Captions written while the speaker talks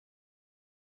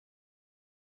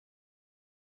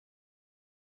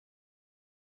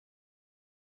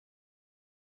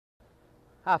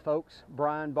Hi folks,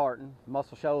 Brian Barton,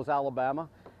 Muscle Shoals, Alabama.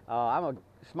 I'm a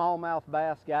smallmouth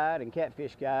bass guide and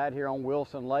catfish guide here on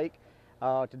Wilson Lake.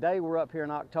 Today we're up here in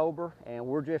October and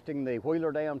we're drifting the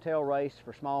Wheeler Dam Tailrace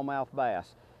for smallmouth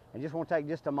bass. And just want to take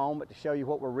just a moment to show you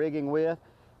what we're rigging with.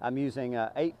 I'm using an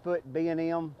 8-foot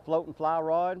B&M float and fly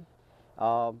rod.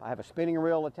 I have a spinning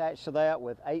reel attached to that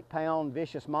with 8-pound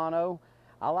vicious mono.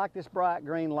 I like this bright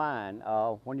green line.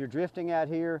 When you're drifting out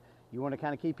here, you want to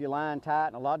kind of keep your line tight,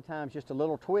 and a lot of times just a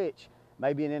little twitch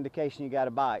may be an indication you got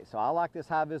a bite. So I like this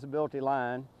high visibility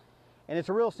line, and it's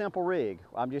a real simple rig.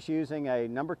 I'm just using a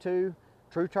number 2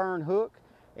 true turn hook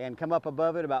and come up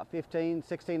above it about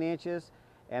 15-16 inches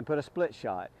and put a split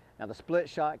shot. Now the split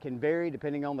shot can vary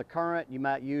depending on the current. You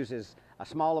might use as a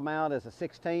small amount as a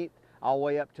 1/16 all the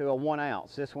way up to a 1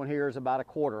 ounce. This one here is about a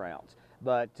 1/4 ounce.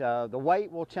 But the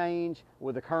weight will change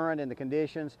with the current and the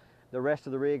conditions. The rest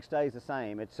of the rig stays the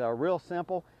same. It's real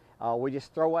simple. We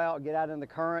just throw out, get out in the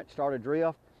current, start a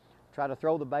drift, try to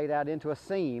throw the bait out into a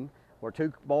seam where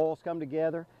 2 boils come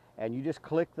together, and you just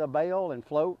click the bail and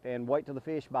float and wait till the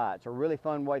fish bite. It's a really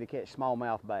fun way to catch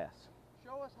smallmouth bass.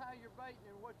 Show us how you're baiting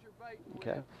and what you're baiting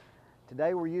Okay. with.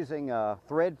 Today we're using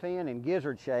threadfin and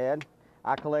gizzard shad.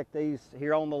 I collect these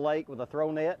here on the lake with a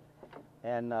throw net,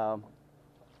 and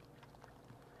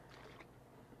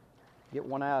get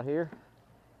one out here.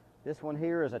 This one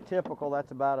here is a typical,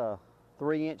 that's about a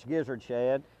 3-inch gizzard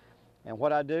shad. And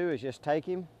what I do is just take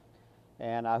him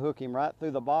and I hook him right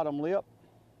through the bottom lip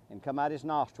and come out his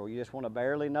nostril. You just want to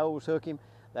barely nose hook him.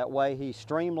 That way he's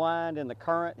streamlined in the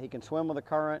current, he can swim with the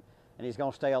current, and he's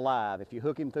going to stay alive. If you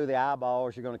hook him through the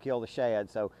eyeballs, you're going to kill the shad.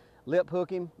 So lip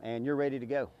hook him and you're ready to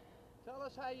go. Tell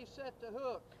us how you set the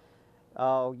hook.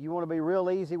 You want to be real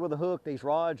easy with the hook. These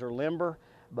rods are limber,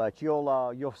 but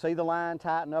you'll see the line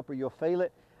tighten up or you'll feel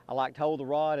it. I like to hold the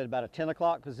rod at about a 10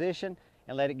 o'clock position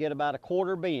and let it get about a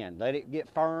 1/4 bend. Let it get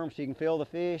firm so you can feel the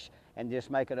fish, and just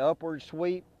make an upward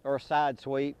sweep or a side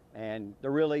sweep, and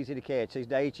they're real easy to catch. These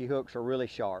Daiichi hooks are really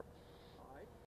sharp.